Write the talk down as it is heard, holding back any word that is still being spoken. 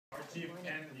Chief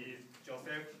Ken is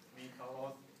Joseph, me,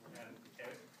 Carlos, and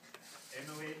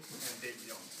Emily, and Dave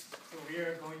Jones. So we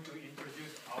are going to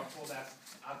introduce our product,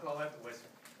 Aqua with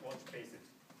Wash Basin.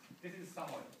 This is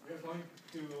summary. We are going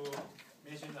to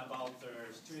mention about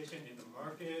the situation in the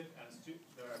market and the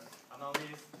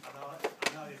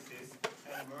analysis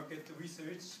and market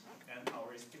research and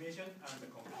our estimation and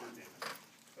the conclusion.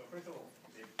 So first of all,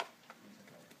 Dave.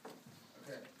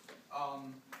 Okay.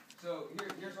 So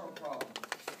here's our problem.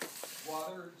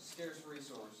 Water, scarce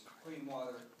resource. Clean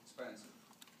water, expensive.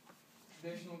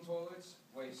 Traditional toilets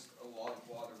waste a lot of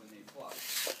water when they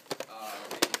flush.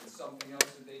 It's something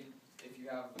else that if you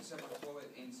have a separate toilet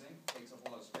in sink, takes up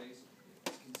a lot of space.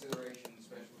 It's a consideration,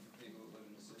 especially for people who live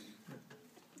in the city.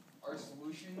 Our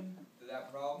solution to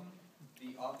that problem,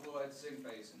 the Aqua sink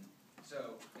basin.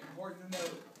 So, important to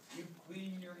note, you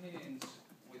clean your hands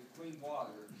with clean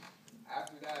water.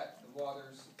 After that, the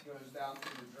water goes down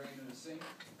through the drain in the sink,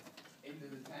 into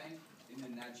the tank, and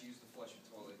then that's used to flush the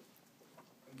toilet.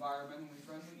 Environmentally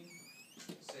friendly,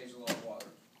 saves a lot of water.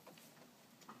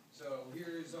 So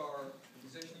here is our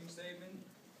positioning statement.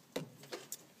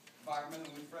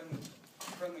 Environmentally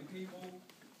friendly people,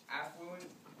 affluent,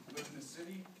 live in the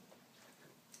city,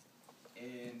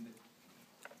 and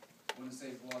want to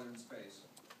save water and space.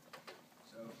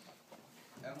 So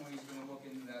Emily's going to look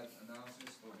into that analysis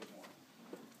a little bit more.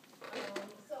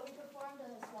 So we performed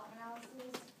a SWOT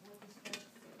analysis, which it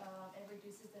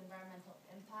reduces the environmental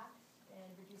impact and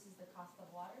reduces the cost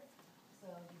of water. So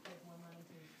you get more money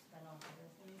to spend on other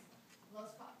things. Low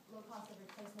cost of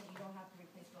replacement, you don't have to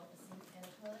replace both the sink and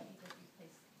the toilet, you just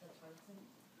replace the toilet sink.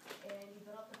 And you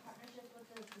build up the partnership with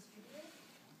the distributor.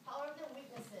 However, the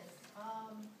weaknesses,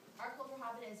 our cultural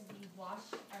habit is we wash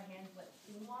our hands with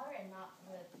clean water and not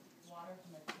with water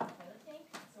from the toilet tank,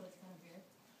 so it's kind of weird.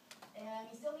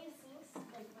 And you still need sinks,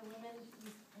 like for women,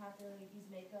 you have to use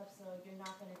makeup, so you're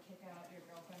not going to kick out your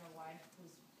girlfriend or wife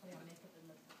who's putting on makeup in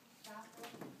the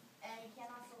bathroom. And you can't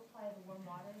also apply the warm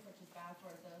water, which is bad for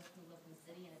those who live in the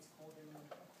city and it's cold in the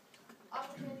winter.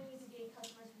 Opportunities to gain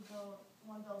customers who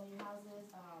want to build new houses,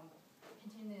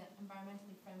 continue the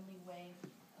environmentally friendly way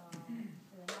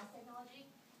for the house technology.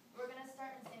 We're going to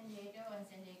start in San Diego, and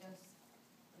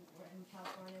we're in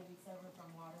California, we suffer from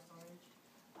water shortage.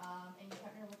 And you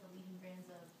partner with the leading brands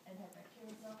of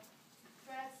antibacterial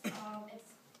threats.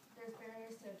 There's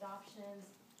barriers to adoptions.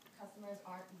 Customers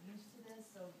aren't used to this,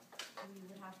 so we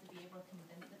would have to be able to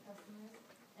convince the customers.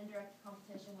 And direct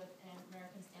competition with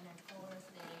American Standard Colors,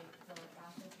 they build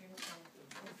faster here, so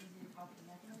it's easy to talk the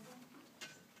mechanism.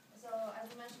 So as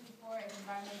we mentioned before, it's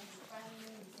environmentally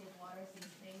friendly, you save water, save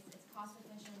space, it's cost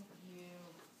efficient, you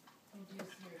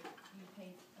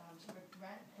pay cheaper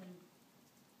rent and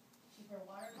cheaper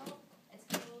water bill. It's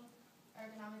clean,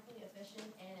 ergonomically efficient,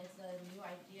 and it's a new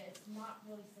idea. It's not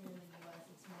really seen in the US,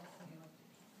 it's mostly in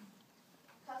Japan.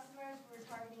 Customers, we're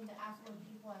targeting the affluent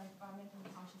people and environmentally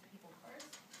conscious people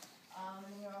first.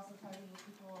 And we're also targeting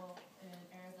people in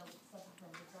areas that suffer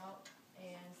from drought,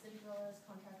 and city dwellers,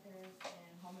 contractors,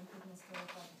 and home improvement stores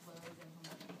like Lowe's and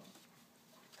Home Depot.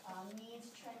 Needs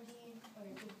trendy, or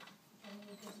good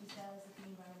to status of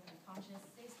being environmentally conscious,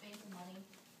 save space and money.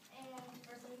 And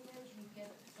for sneakers, you get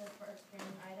the first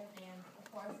brand item, and of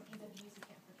course, ease of use, you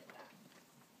can't forget that.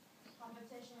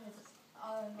 Competition is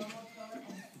normal toilet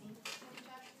and sink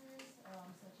manufacturers,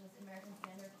 such as American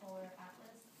Standard, Kohler,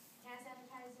 Atlas, hand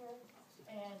sanitizer,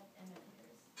 and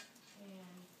imitators,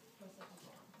 and so on.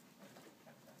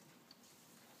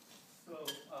 So,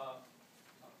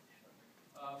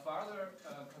 for other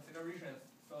considerations,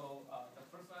 the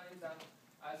first one is that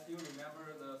I still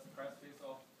remember the surprise face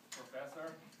of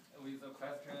professor with the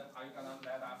question, are you gonna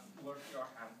let us wash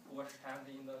hands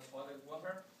in the toilet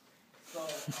water? So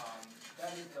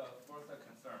that is the first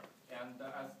concern. And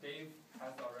as Dave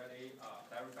has already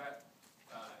clarified,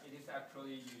 it is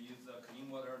actually you use the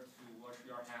clean water to wash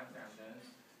your hands, and then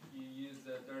you use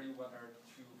the dirty water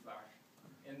to flush.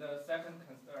 And the second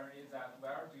concern is that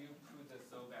where do you put the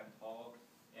soap and towel?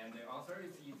 And the answer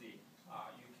is easy.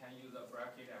 You can use a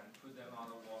bracket and put them on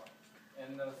the wall.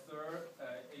 And the third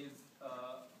is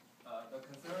the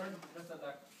concern, just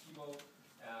like people,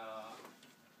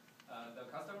 the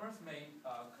customers may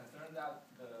concern that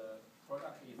the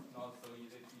product is not so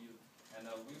easy to use.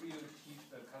 And we will teach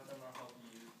the customer how to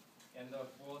use. And the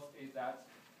fourth is that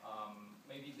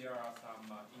maybe there are some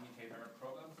indicator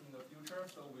problems in the future,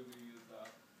 so we will use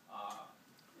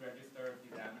register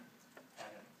design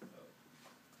pattern.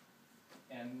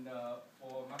 And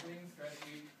for marketing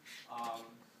strategy,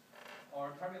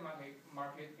 our target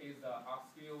market is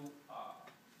upscale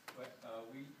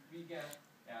vegan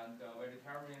and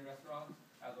vegetarian restaurants,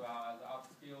 as well as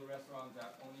upscale restaurants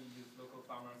that only only use local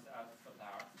farmers as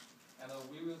suppliers. And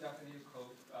we will definitely go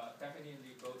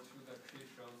to the trade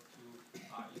shows to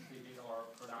exhibit our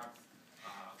products,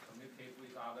 communicate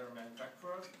with other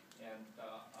manufacturers, and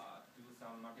do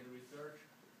some market research.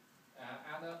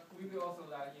 And we will also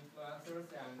let influencers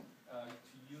and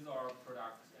to use our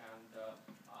products and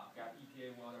get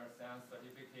EPA water science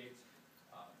certificate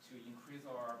to increase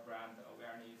our brand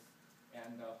awareness.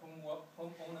 And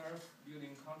homeowners,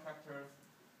 building contractors,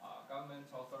 government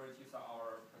authorities are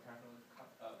our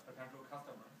potential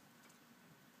customers.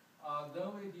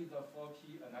 Then we did the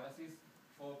 4P analysis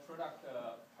for product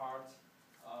part.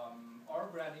 Our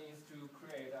branding is to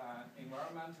create an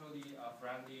environmentally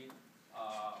friendly,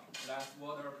 less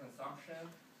water consumption,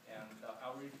 and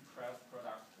average price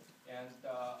product. And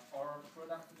our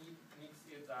product mix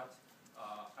is that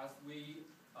as we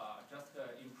just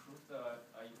improve the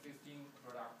existing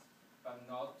product, but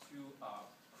not to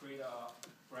create a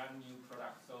brand new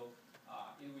product. So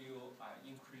it will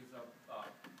increase the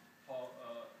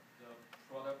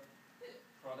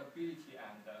productivity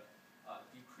and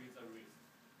decrease the risk.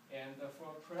 And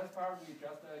for press part, we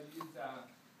just use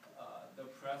the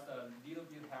price a little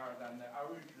bit higher than the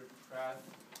average price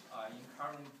in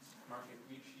current market,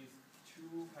 which is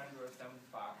 $275.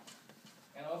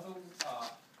 And also,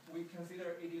 we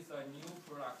consider it is a new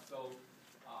product, so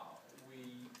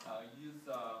we use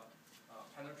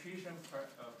penetration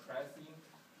pricing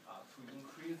to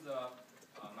increase the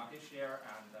market share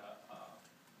and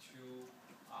to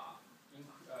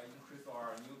increase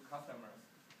our new customers.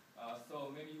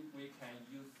 So maybe we can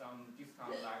use some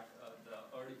discount like the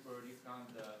early bird discount,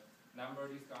 the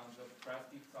number discount, the price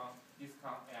discount,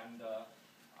 and the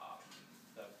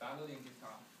bundling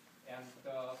discount. And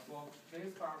for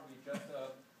this part, we just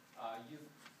use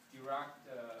direct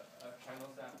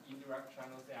channels and indirect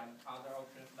channels and other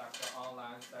options like the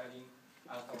online selling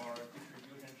as our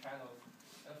distribution channels.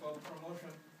 And for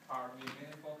promotion part, we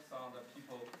mainly focus on the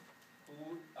people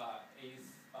who is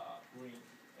green.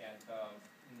 And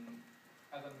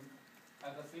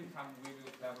at the same time, we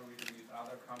will collaborate with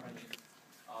other companies.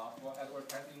 For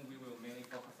advertising, we will mainly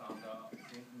focus on the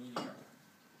print media.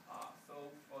 So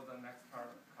for the next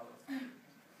part, Carlos. Yes.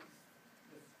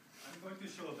 I'm going to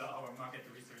show our market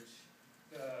research.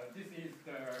 This is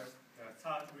the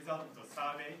result of the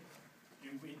survey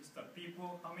in which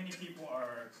how many people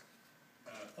are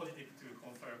positive to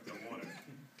conserve the water.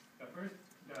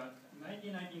 The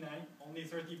 1999, only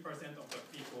 30% of the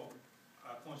people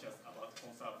are conscious about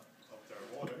their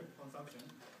water consumption,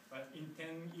 but in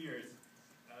 10 years,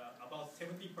 about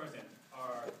 70%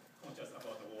 are conscious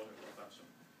about the water consumption.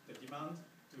 The demand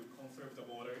to conserve the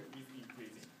water is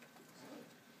increasing.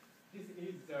 This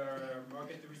is the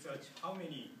market research, how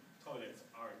many toilets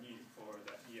are needed for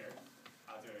the year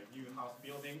as a new house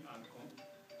building and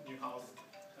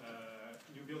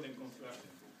new building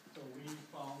construction. So we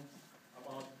found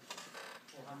about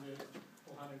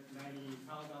 490,000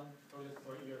 toilets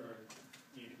per year are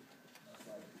needed.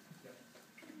 Yeah.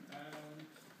 And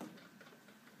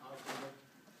after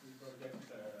we project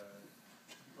the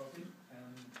profit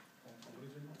and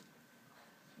conclusion.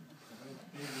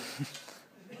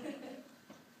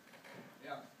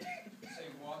 Yeah.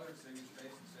 Save water, save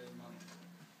space, and save money.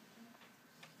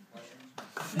 Questions?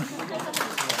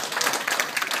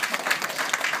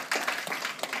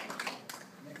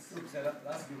 Next group setup,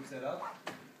 last group setup.